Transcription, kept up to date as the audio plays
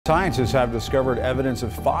Scientists have discovered evidence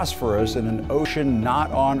of phosphorus in an ocean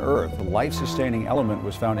not on Earth. The life-sustaining element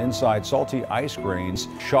was found inside salty ice grains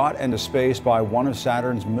shot into space by one of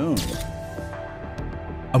Saturn's moons.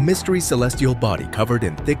 A mystery celestial body covered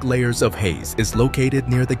in thick layers of haze is located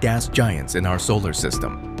near the gas giants in our solar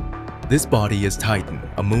system. This body is Titan,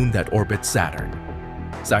 a moon that orbits Saturn.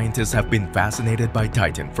 Scientists have been fascinated by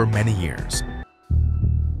Titan for many years.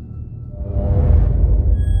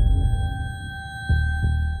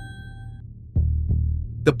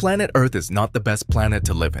 The planet Earth is not the best planet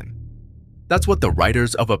to live in. That's what the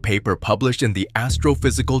writers of a paper published in the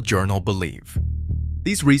Astrophysical Journal believe.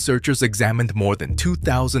 These researchers examined more than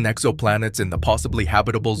 2,000 exoplanets in the possibly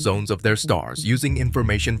habitable zones of their stars using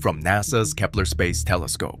information from NASA's Kepler Space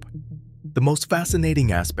Telescope. The most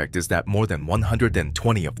fascinating aspect is that more than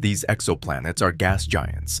 120 of these exoplanets are gas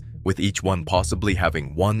giants, with each one possibly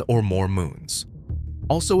having one or more moons.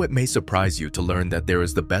 Also, it may surprise you to learn that there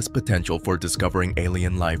is the best potential for discovering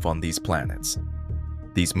alien life on these planets.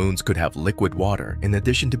 These moons could have liquid water in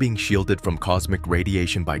addition to being shielded from cosmic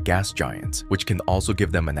radiation by gas giants, which can also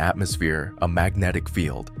give them an atmosphere, a magnetic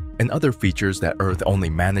field, and other features that Earth only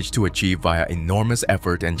managed to achieve via enormous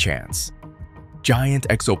effort and chance. Giant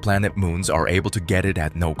exoplanet moons are able to get it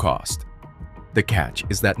at no cost. The catch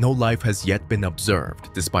is that no life has yet been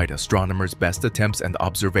observed despite astronomers' best attempts and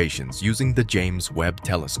observations using the James Webb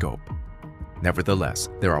Telescope. Nevertheless,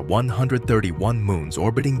 there are 131 moons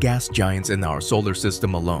orbiting gas giants in our solar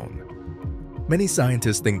system alone. Many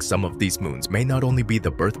scientists think some of these moons may not only be the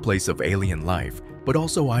birthplace of alien life, but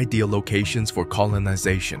also ideal locations for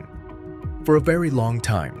colonization. For a very long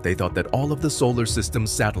time, they thought that all of the solar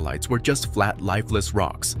system's satellites were just flat, lifeless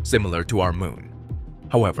rocks, similar to our moon.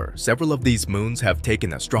 However, several of these moons have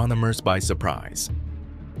taken astronomers by surprise.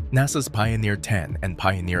 NASA's Pioneer 10 and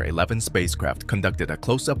Pioneer 11 spacecraft conducted a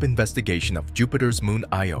close-up investigation of Jupiter's moon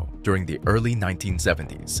Io during the early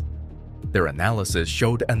 1970s. Their analysis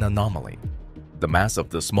showed an anomaly. The mass of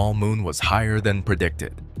the small moon was higher than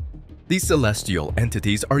predicted. These celestial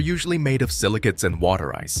entities are usually made of silicates and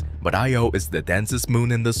water ice, but Io is the densest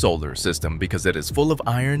moon in the solar system because it is full of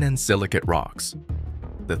iron and silicate rocks.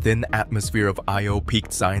 The thin atmosphere of Io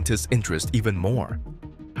piqued scientists' interest even more.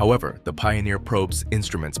 However, the Pioneer probe's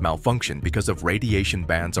instruments malfunctioned because of radiation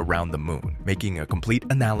bands around the moon, making a complete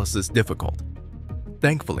analysis difficult.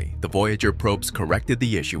 Thankfully, the Voyager probes corrected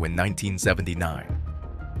the issue in 1979.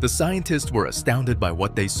 The scientists were astounded by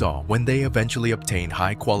what they saw when they eventually obtained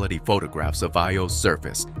high-quality photographs of Io's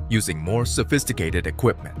surface using more sophisticated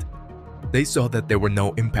equipment. They saw that there were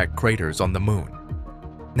no impact craters on the moon.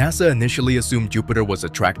 NASA initially assumed Jupiter was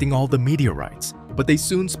attracting all the meteorites, but they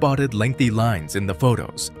soon spotted lengthy lines in the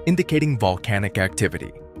photos, indicating volcanic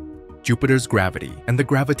activity. Jupiter's gravity and the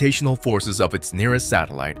gravitational forces of its nearest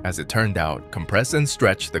satellite, as it turned out, compress and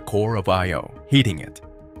stretch the core of Io, heating it.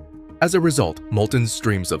 As a result, molten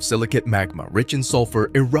streams of silicate magma rich in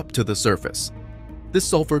sulfur erupt to the surface. This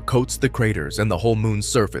sulfur coats the craters and the whole moon's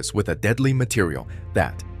surface with a deadly material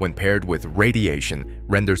that, when paired with radiation,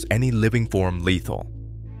 renders any living form lethal.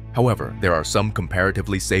 However, there are some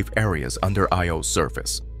comparatively safe areas under Io's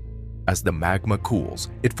surface. As the magma cools,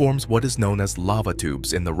 it forms what is known as lava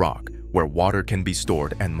tubes in the rock, where water can be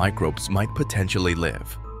stored and microbes might potentially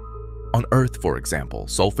live. On Earth, for example,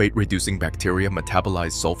 sulfate-reducing bacteria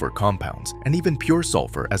metabolize sulfur compounds and even pure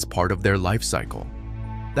sulfur as part of their life cycle.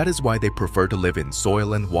 That is why they prefer to live in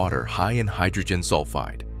soil and water high in hydrogen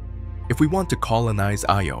sulfide. If we want to colonize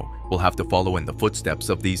Io, we'll have to follow in the footsteps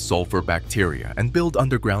of these sulfur bacteria and build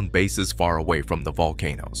underground bases far away from the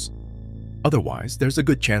volcanoes. Otherwise, there's a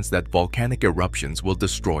good chance that volcanic eruptions will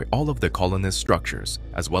destroy all of the colonist structures,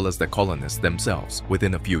 as well as the colonists themselves,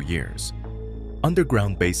 within a few years.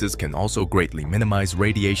 Underground bases can also greatly minimize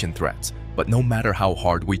radiation threats, but no matter how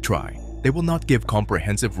hard we try, they will not give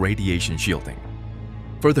comprehensive radiation shielding.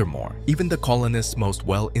 Furthermore, even the colonists' most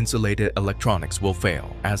well-insulated electronics will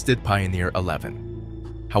fail, as did Pioneer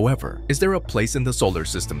 11. However, is there a place in the solar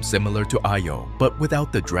system similar to Io, but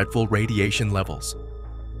without the dreadful radiation levels?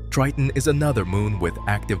 Triton is another moon with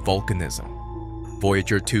active volcanism.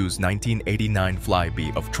 Voyager 2's 1989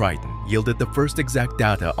 flyby of Triton yielded the first exact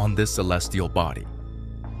data on this celestial body.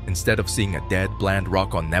 Instead of seeing a dead, bland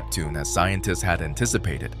rock on Neptune as scientists had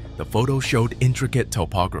anticipated, the photo showed intricate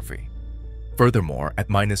topography. Furthermore, at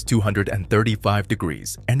 -235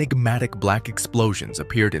 degrees, enigmatic black explosions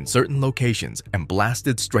appeared in certain locations and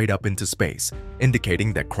blasted straight up into space,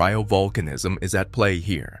 indicating that cryovolcanism is at play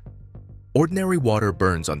here. Ordinary water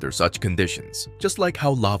burns under such conditions, just like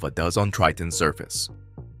how lava does on Triton's surface.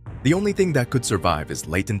 The only thing that could survive is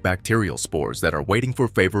latent bacterial spores that are waiting for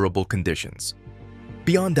favorable conditions.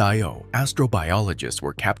 Beyond Io, astrobiologists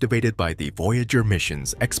were captivated by the Voyager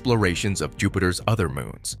mission's explorations of Jupiter's other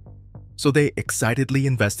moons. So they excitedly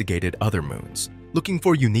investigated other moons, looking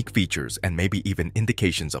for unique features and maybe even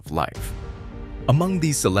indications of life. Among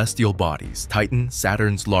these celestial bodies, Titan,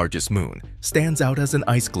 Saturn's largest moon, stands out as an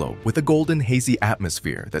ice globe with a golden hazy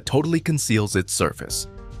atmosphere that totally conceals its surface.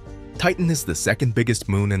 Titan is the second biggest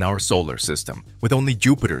moon in our solar system, with only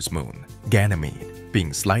Jupiter's moon, Ganymede,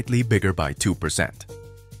 being slightly bigger by 2%.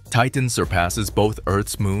 Titan surpasses both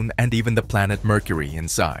Earth's moon and even the planet Mercury in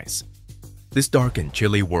size. This dark and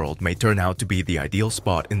chilly world may turn out to be the ideal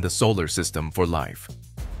spot in the solar system for life.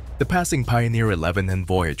 The passing Pioneer 11 and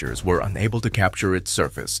Voyagers were unable to capture its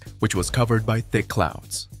surface, which was covered by thick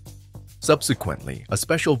clouds. Subsequently, a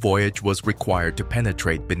special voyage was required to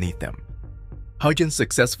penetrate beneath them. Huygens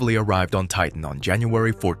successfully arrived on Titan on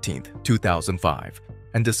January 14, 2005,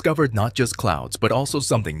 and discovered not just clouds but also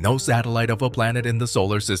something no satellite of a planet in the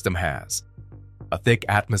solar system has: a thick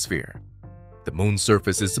atmosphere. The moon's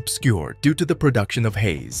surface is obscured due to the production of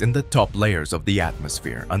haze in the top layers of the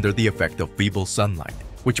atmosphere under the effect of feeble sunlight,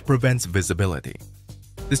 which prevents visibility.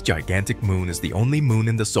 This gigantic moon is the only moon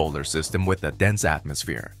in the solar system with a dense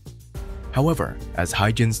atmosphere. However, as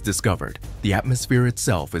Huygens discovered, the atmosphere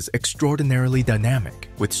itself is extraordinarily dynamic,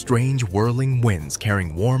 with strange whirling winds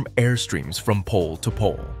carrying warm air streams from pole to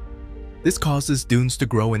pole. This causes dunes to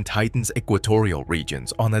grow in Titan's equatorial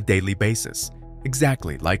regions on a daily basis,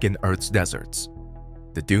 exactly like in Earth's deserts.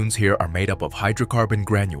 The dunes here are made up of hydrocarbon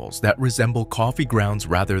granules that resemble coffee grounds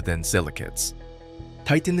rather than silicates.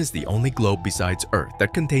 Titan is the only globe besides Earth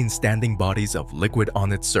that contains standing bodies of liquid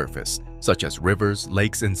on its surface, such as rivers,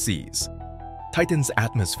 lakes, and seas. Titan's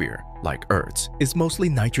atmosphere, like Earth's, is mostly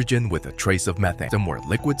nitrogen with a trace of methane, where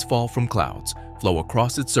liquids fall from clouds, flow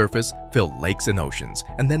across its surface, fill lakes and oceans,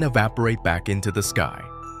 and then evaporate back into the sky.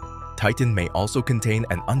 Titan may also contain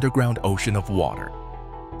an underground ocean of water.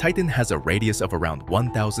 Titan has a radius of around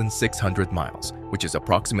 1,600 miles, which is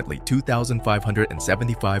approximately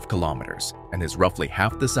 2,575 kilometers, and is roughly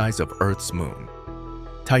half the size of Earth's moon.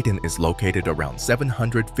 Titan is located around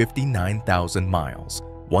 759,000 miles,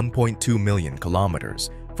 1.2 million kilometers,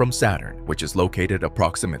 from Saturn, which is located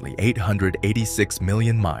approximately 886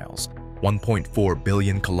 million miles, 1.4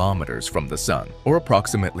 billion kilometers from the Sun, or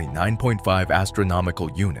approximately 9.5 astronomical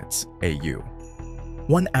units, AU.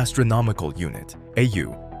 1 astronomical unit,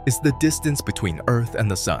 AU, is the distance between Earth and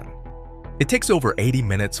the Sun. It takes over 80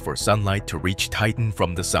 minutes for sunlight to reach Titan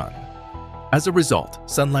from the Sun. As a result,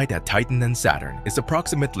 sunlight at Titan and Saturn is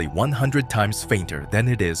approximately 100 times fainter than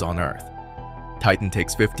it is on Earth. Titan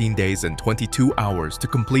takes 15 days and 22 hours to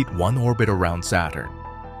complete one orbit around Saturn.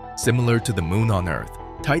 Similar to the Moon on Earth,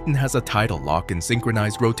 Titan has a tidal lock and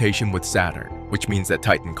synchronized rotation with Saturn, which means that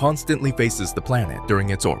Titan constantly faces the planet during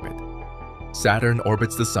its orbit. Saturn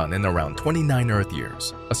orbits the Sun in around 29 Earth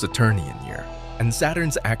years, a Saturnian year, and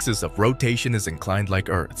Saturn's axis of rotation is inclined like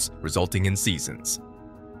Earth's, resulting in seasons.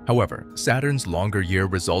 However, Saturn's longer year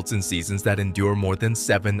results in seasons that endure more than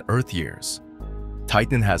 7 Earth years.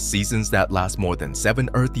 Titan has seasons that last more than 7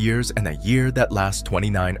 Earth years and a year that lasts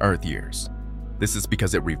 29 Earth years. This is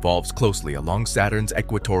because it revolves closely along Saturn's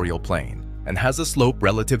equatorial plane and has a slope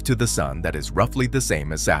relative to the Sun that is roughly the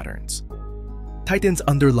same as Saturn's. Titan's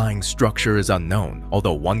underlying structure is unknown,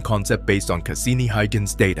 although one concept based on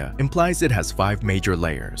Cassini-Huygens data implies it has 5 major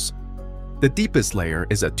layers. The deepest layer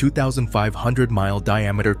is a 2,500-mile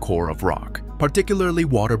diameter core of rock, particularly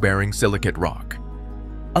water-bearing silicate rock.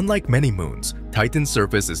 Unlike many moons, Titan's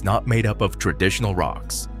surface is not made up of traditional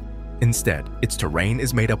rocks. Instead, its terrain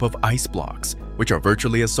is made up of ice blocks, which are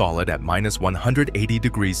virtually a solid at -180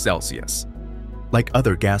 degrees Celsius. Like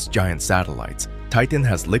other gas giant satellites, Titan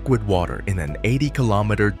has liquid water in an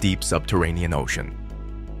 80-kilometer deep subterranean ocean.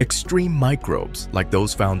 Extreme microbes, like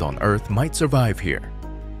those found on Earth, might survive here.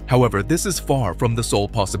 However, this is far from the sole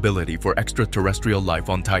possibility for extraterrestrial life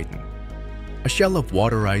on Titan. A shell of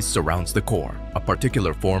water ice surrounds the core, a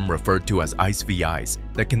particular form referred to as ice v ice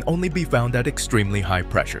that can only be found at extremely high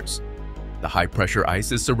pressures. The high-pressure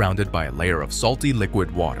ice is surrounded by a layer of salty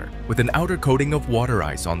liquid water with an outer coating of water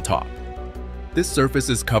ice on top. This surface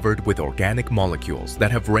is covered with organic molecules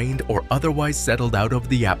that have rained or otherwise settled out of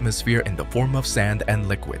the atmosphere in the form of sand and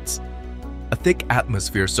liquids. A thick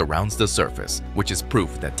atmosphere surrounds the surface, which is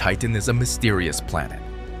proof that Titan is a mysterious planet.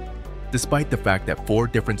 Despite the fact that 4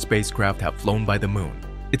 different spacecraft have flown by the moon,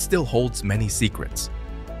 it still holds many secrets.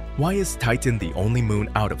 Why is Titan the only moon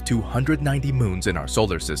out of 290 moons in our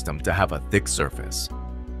solar system to have a thick surface?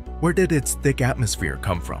 Where did its thick atmosphere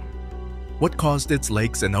come from? What caused its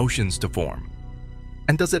lakes and oceans to form?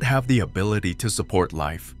 And does it have the ability to support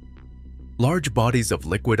life? Large bodies of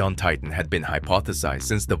liquid on Titan had been hypothesized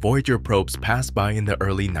since the Voyager probes passed by in the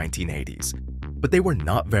early 1980s, but they were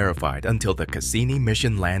not verified until the Cassini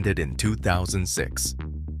mission landed in 2006.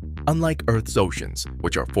 Unlike Earth's oceans,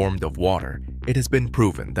 which are formed of water, it has been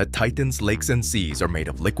proven that Titan's lakes and seas are made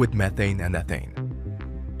of liquid methane and ethane.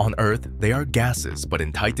 On Earth, they are gases, but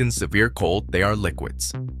in Titan's severe cold, they are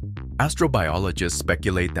liquids. Astrobiologists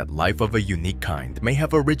speculate that life of a unique kind may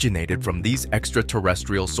have originated from these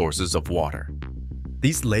extraterrestrial sources of water.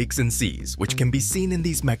 These lakes and seas, which can be seen in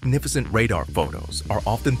these magnificent radar photos, are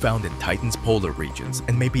often found in Titan's polar regions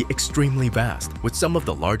and may be extremely vast, with some of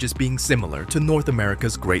the largest being similar to North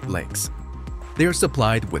America's Great Lakes. They are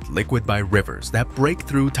supplied with liquid by rivers that break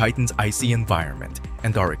through Titan's icy environment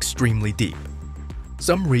and are extremely deep.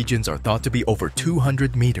 Some regions are thought to be over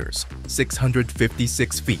 200 meters,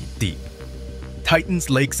 656 feet deep. Titan's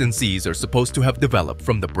lakes and seas are supposed to have developed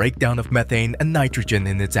from the breakdown of methane and nitrogen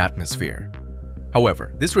in its atmosphere.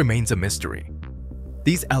 However, this remains a mystery.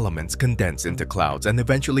 These elements condense into clouds and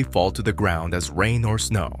eventually fall to the ground as rain or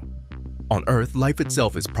snow. On Earth, life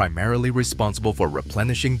itself is primarily responsible for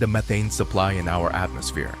replenishing the methane supply in our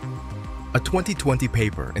atmosphere. A 2020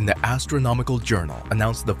 paper in the Astronomical Journal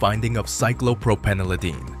announced the finding of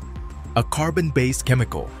cyclopropanolidine, a carbon-based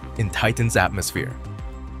chemical in Titan's atmosphere.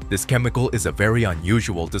 This chemical is a very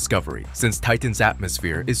unusual discovery since Titan's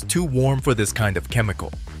atmosphere is too warm for this kind of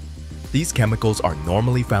chemical. These chemicals are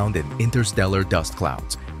normally found in interstellar dust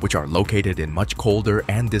clouds, which are located in much colder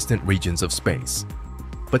and distant regions of space.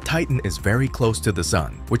 But Titan is very close to the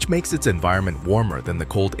Sun, which makes its environment warmer than the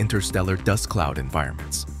cold interstellar dust cloud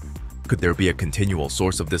environments. Could there be a continual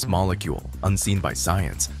source of this molecule, unseen by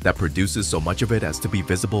science, that produces so much of it as to be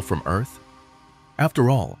visible from Earth? After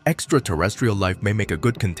all, extraterrestrial life may make a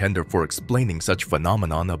good contender for explaining such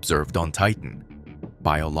phenomenon observed on Titan.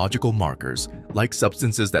 Biological markers, like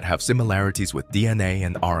substances that have similarities with DNA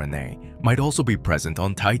and RNA, might also be present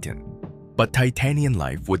on Titan. But Titanian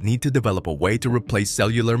life would need to develop a way to replace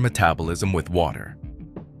cellular metabolism with water.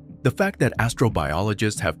 The fact that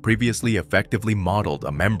astrobiologists have previously effectively modeled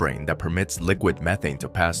a membrane that permits liquid methane to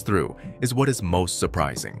pass through is what is most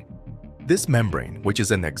surprising. This membrane, which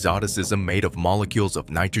is an exoticism made of molecules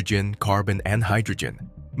of nitrogen, carbon, and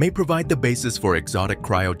hydrogen, may provide the basis for exotic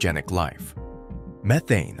cryogenic life.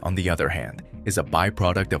 Methane, on the other hand, is a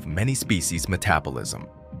byproduct of many species' metabolism.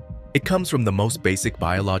 It comes from the most basic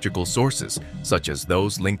biological sources, such as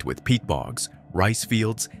those linked with peat bogs, rice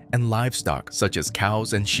fields, and livestock such as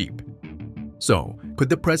cows and sheep. So, could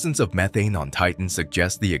the presence of methane on Titan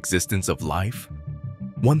suggest the existence of life?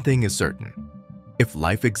 One thing is certain. If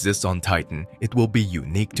life exists on Titan, it will be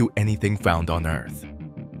unique to anything found on Earth.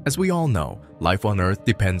 As we all know, life on Earth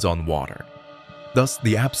depends on water. Thus,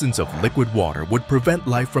 the absence of liquid water would prevent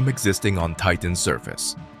life from existing on Titan's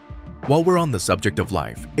surface. While we're on the subject of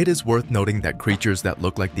life, it is worth noting that creatures that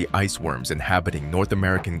look like the ice worms inhabiting North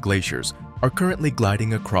American glaciers are currently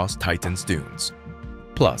gliding across Titan's dunes.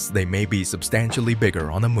 Plus, they may be substantially bigger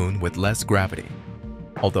on a moon with less gravity.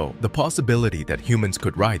 Although, the possibility that humans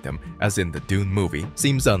could ride them, as in the Dune movie,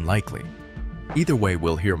 seems unlikely. Either way,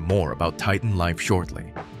 we'll hear more about Titan life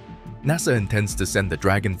shortly. NASA intends to send the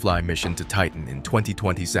Dragonfly mission to Titan in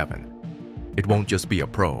 2027. It won't just be a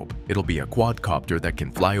probe, it'll be a quadcopter that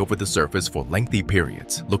can fly over the surface for lengthy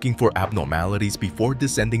periods, looking for abnormalities before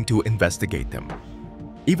descending to investigate them.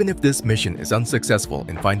 Even if this mission is unsuccessful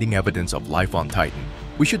in finding evidence of life on Titan,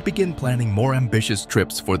 we should begin planning more ambitious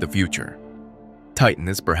trips for the future. Titan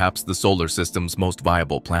is perhaps the solar system's most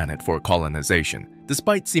viable planet for colonization,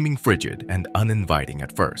 despite seeming frigid and uninviting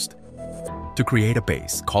at first. To create a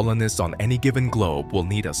base, colonists on any given globe will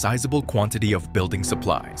need a sizable quantity of building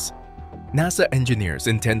supplies. NASA engineers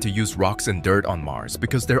intend to use rocks and dirt on Mars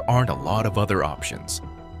because there aren't a lot of other options.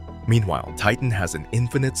 Meanwhile, Titan has an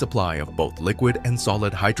infinite supply of both liquid and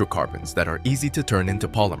solid hydrocarbons that are easy to turn into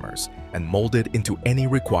polymers and molded into any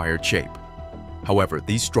required shape. However,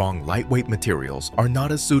 these strong, lightweight materials are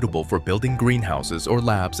not as suitable for building greenhouses or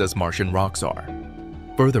labs as Martian rocks are.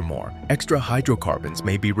 Furthermore, extra hydrocarbons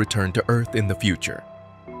may be returned to Earth in the future.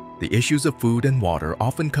 The issues of food and water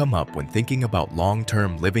often come up when thinking about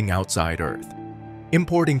long-term living outside Earth.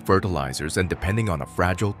 Importing fertilizers and depending on a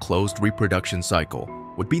fragile, closed reproduction cycle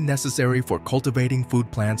would be necessary for cultivating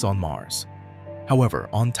food plants on Mars. However,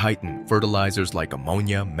 on Titan, fertilizers like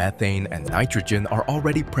ammonia, methane, and nitrogen are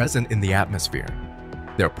already present in the atmosphere.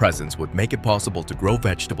 Their presence would make it possible to grow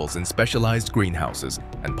vegetables in specialized greenhouses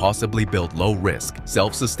and possibly build low-risk,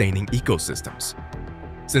 self-sustaining ecosystems.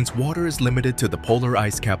 Since water is limited to the polar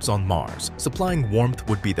ice caps on Mars, supplying warmth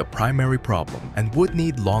would be the primary problem and would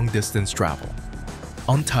need long-distance travel.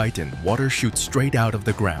 On Titan, water shoots straight out of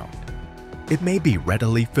the ground. it may be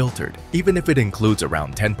readily filtered, even if it includes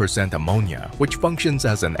around 10% ammonia, which functions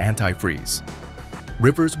as an antifreeze.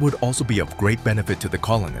 Rivers would also be of great benefit to the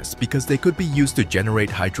colonists because they could be used to generate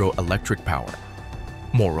hydroelectric power.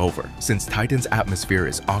 Moreover, since Titan's atmosphere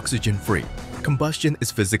is oxygen-free, combustion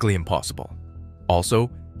is physically impossible.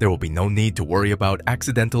 Also, there will be no need to worry about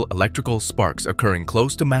accidental electrical sparks occurring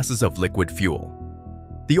close to masses of liquid fuel.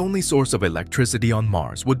 The only source of electricity on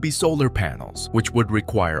Mars would be solar panels, which would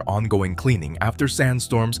require ongoing cleaning after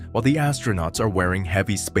sandstorms while the astronauts are wearing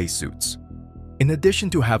heavy spacesuits. In addition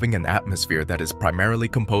to having an atmosphere that is primarily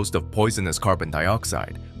composed of poisonous carbon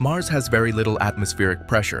dioxide, Mars has very little atmospheric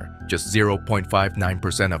pressure, just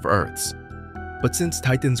 0.59% of Earth's. But since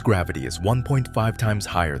Titan's gravity is 1.5 times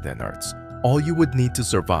higher than Earth's, all you would need to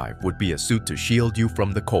survive would be a suit to shield you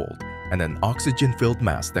from the cold and an oxygen-filled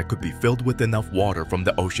mask that could be filled with enough water from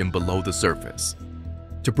the ocean below the surface.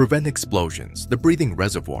 To prevent explosions, the breathing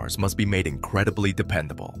reservoirs must be made incredibly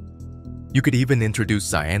dependable. You could even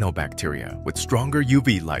introduce cyanobacteria with stronger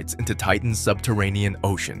UV lights into Titan's subterranean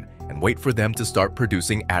ocean and wait for them to start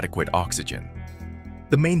producing adequate oxygen.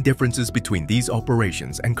 The main differences between these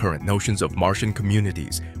operations and current notions of Martian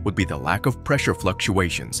communities would be the lack of pressure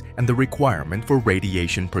fluctuations and the requirement for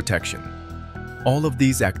radiation protection. All of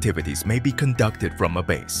these activities may be conducted from a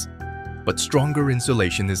base, but stronger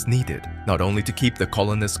insulation is needed not only to keep the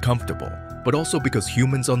colonists comfortable, but also because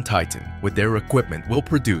humans on Titan, with their equipment, will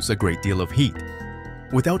produce a great deal of heat.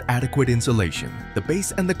 Without adequate insulation, the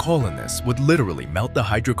base and the colonists would literally melt the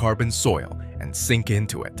hydrocarbon soil and sink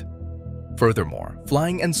into it. Furthermore,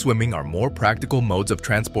 flying and swimming are more practical modes of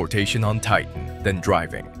transportation on Titan than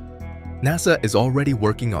driving. NASA is already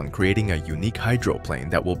working on creating a unique hydroplane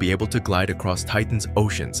that will be able to glide across Titan's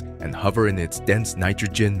oceans and hover in its dense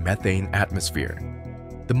nitrogen-methane atmosphere.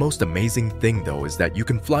 The most amazing thing, though, is that you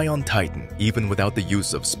can fly on Titan even without the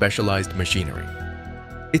use of specialized machinery.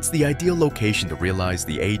 It's the ideal location to realize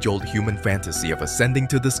the age-old human fantasy of ascending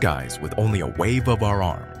to the skies with only a wave of our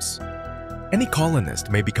arms. Any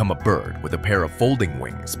colonist may become a bird with a pair of folding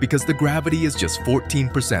wings because the gravity is just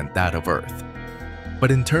 14% that of Earth.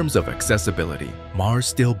 But in terms of accessibility, Mars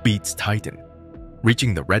still beats Titan.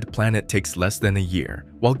 Reaching the red planet takes less than a year,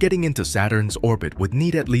 while getting into Saturn's orbit would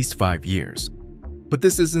need at least 5 years. But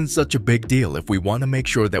this isn't such a big deal if we want to make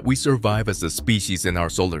sure that we survive as a species in our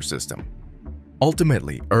solar system.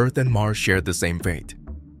 Ultimately, Earth and Mars share the same fate.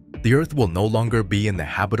 The Earth will no longer be in the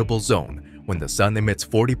habitable zone when the Sun emits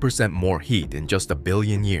 40% more heat in just a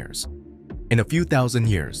billion years. In a few thousand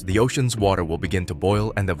years, the ocean's water will begin to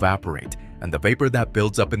boil and evaporate, and the vapor that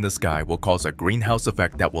builds up in the sky will cause a greenhouse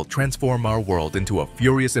effect that will transform our world into a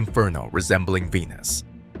furious inferno resembling Venus.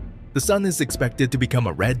 The Sun is expected to become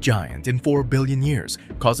a red giant in 4 billion years,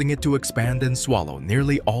 causing it to expand and swallow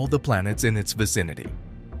nearly all the planets in its vicinity.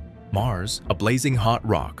 Mars, a blazing hot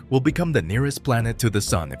rock, will become the nearest planet to the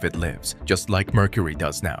Sun if it lives, just like Mercury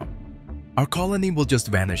does now. Our colony will just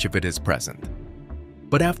vanish if it is present.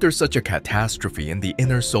 But after such a catastrophe in the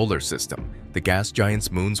inner solar system, the gas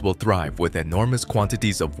giant's moons will thrive with enormous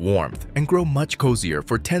quantities of warmth and grow much cozier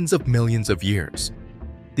for tens of millions of years.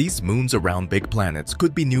 These moons around big planets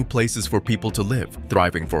could be new places for people to live,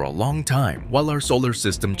 thriving for a long time while our solar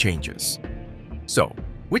system changes. So,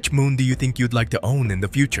 which moon do you think you'd like to own in the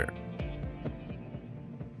future?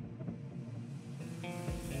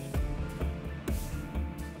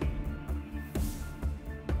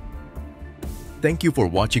 Thank you for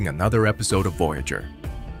watching another episode of Voyager.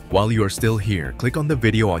 While you are still here, click on the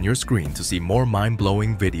video on your screen to see more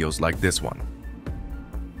mind-blowing videos like this one.